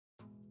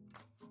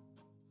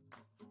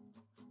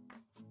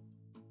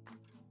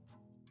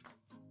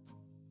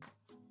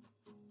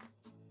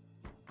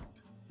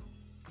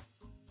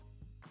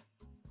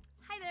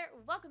there,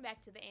 welcome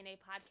back to the ANA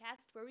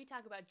podcast, where we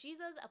talk about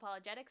Jesus,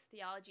 apologetics,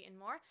 theology, and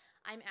more.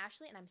 I'm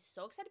Ashley, and I'm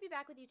so excited to be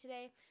back with you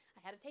today. I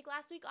had to take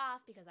last week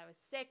off because I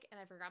was sick and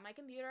I forgot my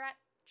computer at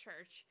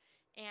church,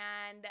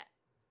 and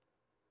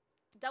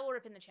double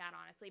rip in the chat,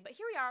 honestly. But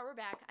here we are, we're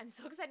back. I'm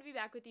so excited to be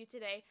back with you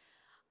today.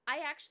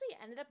 I actually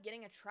ended up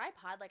getting a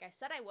tripod like I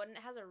said I wouldn't.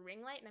 It has a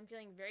ring light, and I'm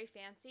feeling very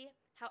fancy.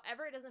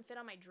 However, it doesn't fit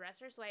on my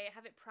dresser, so I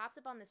have it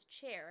propped up on this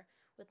chair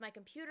with my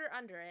computer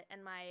under it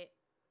and my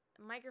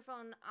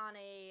microphone on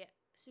a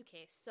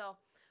suitcase. So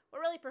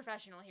we're really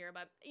professional here,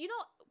 but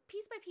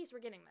piece by piece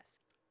we're getting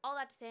this. All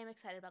that to say, I'm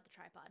excited about the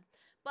tripod.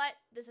 But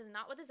this is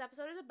not what this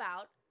episode is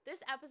about. This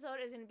episode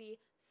is going to be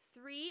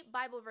 3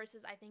 Bible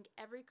verses I think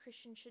every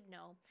Christian should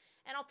know.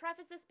 And I'll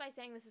preface this by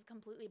saying this is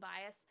completely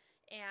biased,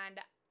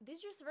 and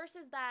these are just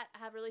verses that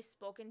have really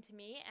spoken to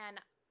me and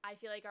I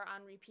feel like are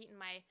on repeat in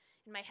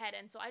my head,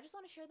 and so I just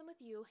want to share them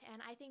with you, and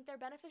I think they're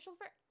beneficial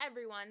for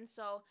everyone.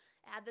 So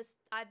add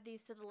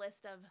these to the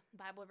list of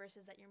Bible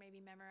verses that you're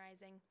maybe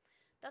memorizing.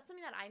 That's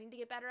something that I need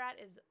to get better at,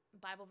 is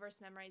Bible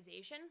verse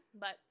memorization,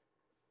 but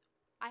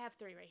I have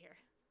 3 right here.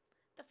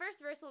 The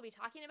first verse we'll be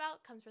talking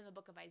about comes from the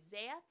book of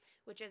Isaiah,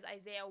 which is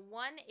Isaiah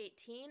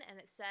 1:18,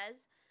 and it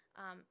says,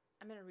 I'm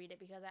going to read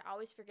it because I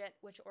always forget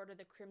which order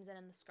the crimson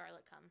and the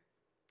scarlet come.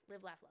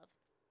 Live, laugh, love.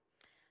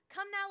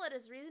 Come now, let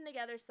us reason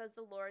together, says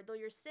the Lord. Though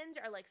your sins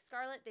are like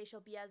scarlet, they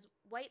shall be as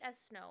white as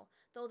snow.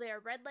 Though they are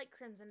red like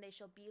crimson, they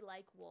shall be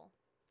like wool.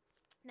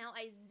 Now,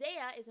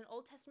 Isaiah is an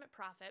Old Testament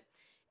prophet,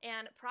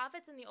 and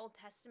prophets in the Old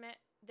Testament,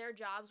 their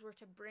jobs were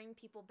to bring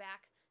people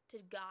back to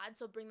God,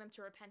 so bring them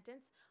to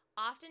repentance.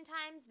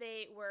 Oftentimes,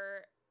 they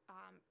were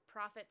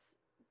prophets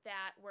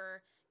that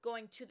were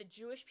going to the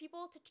Jewish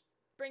people to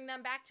bring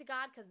them back to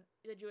God, because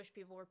the Jewish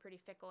people were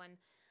pretty fickle and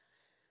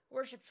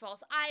worshipped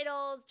false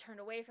idols, turned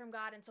away from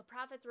God, and so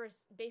prophets were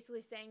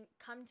basically saying,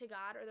 come to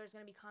God or there's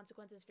going to be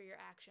consequences for your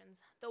actions.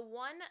 The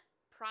one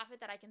prophet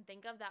that I can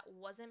think of that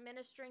wasn't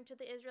ministering to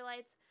the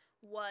Israelites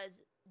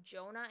was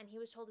Jonah, and he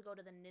was told to go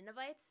to the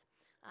Ninevites.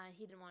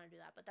 He didn't want to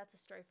do that, but that's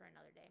a story for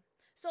another day.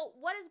 So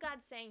what is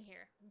God saying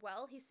here?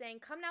 Well, he's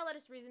saying, come now, let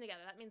us reason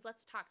together. That means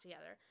let's talk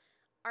together.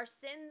 Our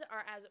sins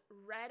are as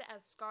red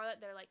as scarlet.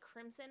 They're like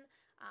crimson.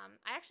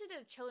 I actually did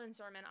a children's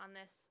sermon on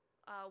this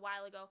a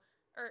while ago,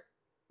 or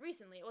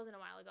recently, it wasn't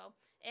a while ago,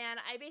 and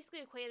I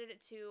basically equated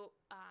it to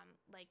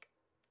like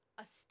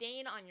a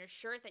stain on your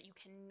shirt that you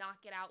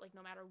cannot get out. Like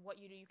no matter what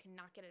you do, you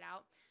cannot get it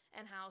out,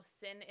 and how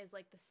sin is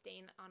like the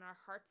stain on our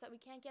hearts that we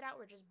can't get out.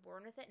 We're just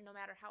born with it, and no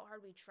matter how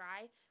hard we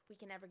try, we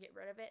can never get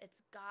rid of it.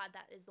 It's God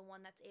that is the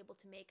one that's able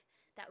to make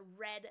that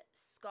red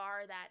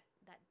scar, that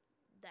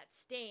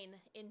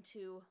stain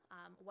into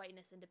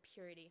whiteness, into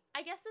purity.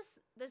 I guess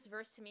this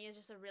verse to me is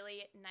just a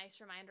really nice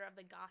reminder of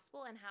the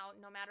gospel, and how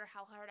no matter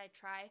how hard I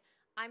try,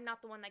 I'm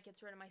not the one that gets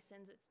rid of my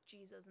sins. It's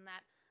Jesus, and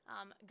that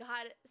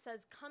God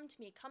says, come to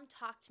me, come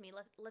talk to me.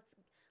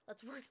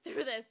 Let's work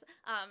through this.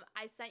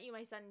 I sent you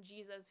my son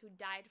Jesus, who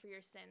died for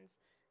your sins.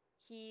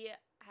 He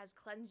has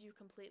cleansed you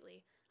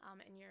completely,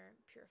 and you're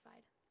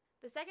purified.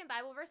 The second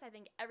Bible verse I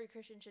think every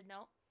Christian should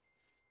know.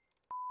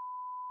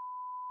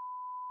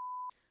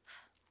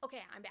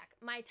 Okay, I'm back.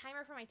 My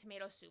timer for my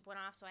tomato soup went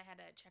off, so I had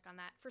to check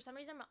on that. For some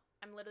reason,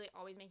 I'm literally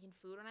always making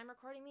food when I'm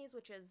recording these,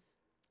 which is,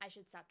 I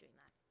should stop doing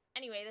that.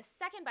 Anyway, the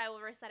second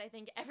Bible verse that I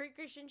think every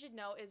Christian should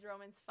know is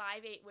Romans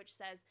 5:8, which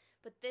says,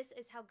 but this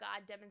is how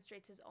God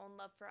demonstrates his own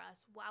love for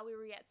us. While we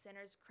were yet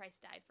sinners,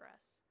 Christ died for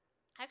us.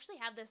 I actually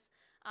have this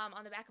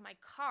on the back of my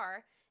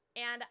car,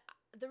 and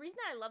the reason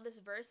that I love this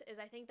verse is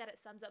I think that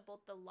it sums up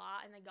both the law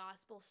and the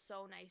gospel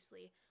so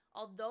nicely.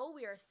 Although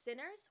we are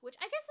sinners, which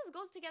I guess this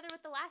goes together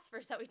with the last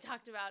verse that we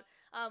talked about,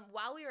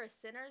 while we are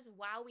sinners,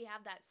 while we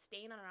have that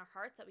stain on our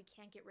hearts that we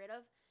can't get rid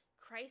of,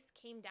 Christ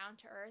came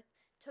down to earth,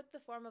 took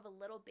the form of a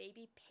little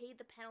baby, paid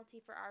the penalty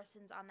for our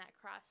sins on that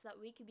cross so that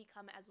we could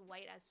become as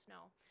white as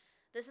snow.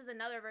 This is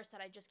another verse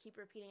that I just keep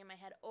repeating in my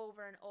head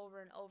over and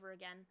over and over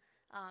again.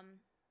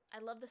 I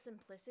love the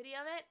simplicity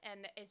of it,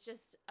 and it's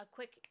just a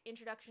quick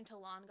introduction to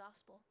law and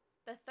gospel.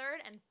 The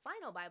third and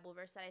final Bible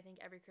verse that I think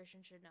every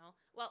Christian should know,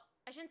 well,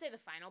 I shouldn't say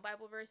the final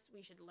Bible verse,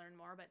 we should learn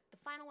more, but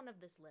the final one of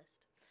this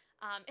list.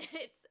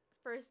 It's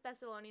 1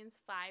 Thessalonians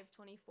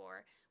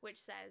 5:24, which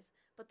says,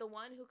 but the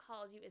one who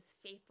calls you is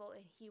faithful,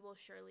 and he will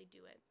surely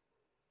do it.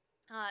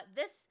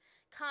 This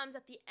comes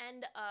at the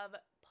end of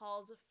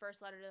Paul's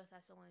first letter to the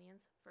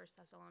Thessalonians, 1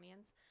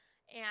 Thessalonians,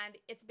 and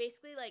it's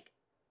basically like,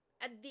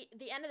 at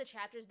the end of the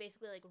chapter is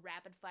basically like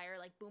rapid fire,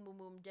 like boom, boom,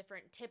 boom,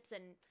 different tips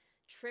and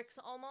tricks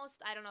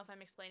almost. I don't know if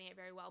I'm explaining it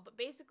very well, but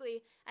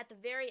basically at the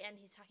very end,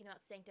 he's talking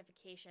about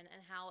sanctification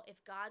and how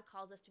if God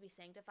calls us to be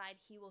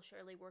sanctified, he will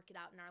surely work it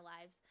out in our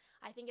lives.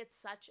 I think it's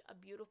such a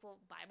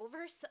beautiful Bible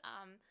verse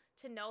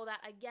to know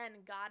that,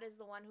 again, God is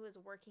the one who is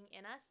working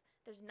in us.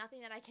 There's nothing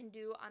that I can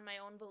do on my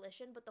own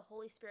volition, but the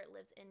Holy Spirit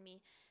lives in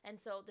me.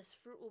 And so this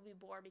fruit will be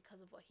born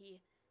because of the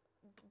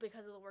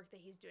work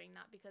that he's doing,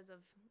 not because of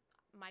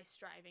my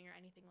striving or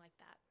anything like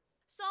that.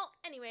 So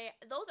anyway,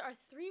 those are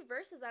 3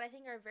 verses that I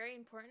think are very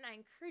important. I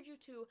encourage you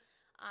to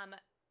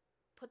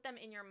put them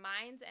in your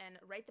minds and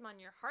write them on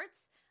your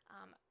hearts.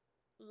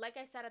 like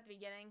I said at the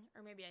beginning,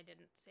 or maybe I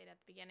didn't say it at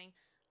the beginning,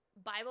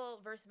 Bible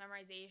verse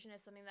memorization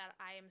is something that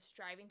I am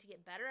striving to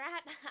get better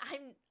at.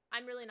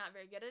 I'm really not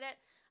very good at it.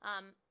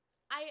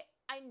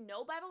 I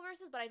know Bible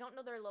verses, but I don't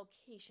know their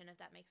location,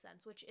 if that makes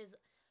sense, which is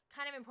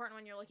kind of important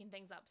when you're looking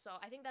things up. So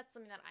I think that's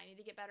something that I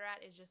need to get better at,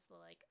 is just the,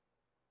 like,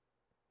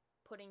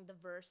 putting the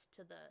verse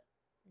to the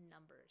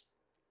numbers.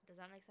 Does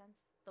that make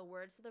sense? The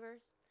words to the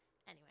verse?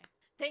 Anyway,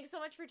 thanks so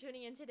much for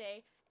tuning in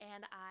today,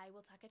 and I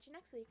will talk at you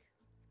next week.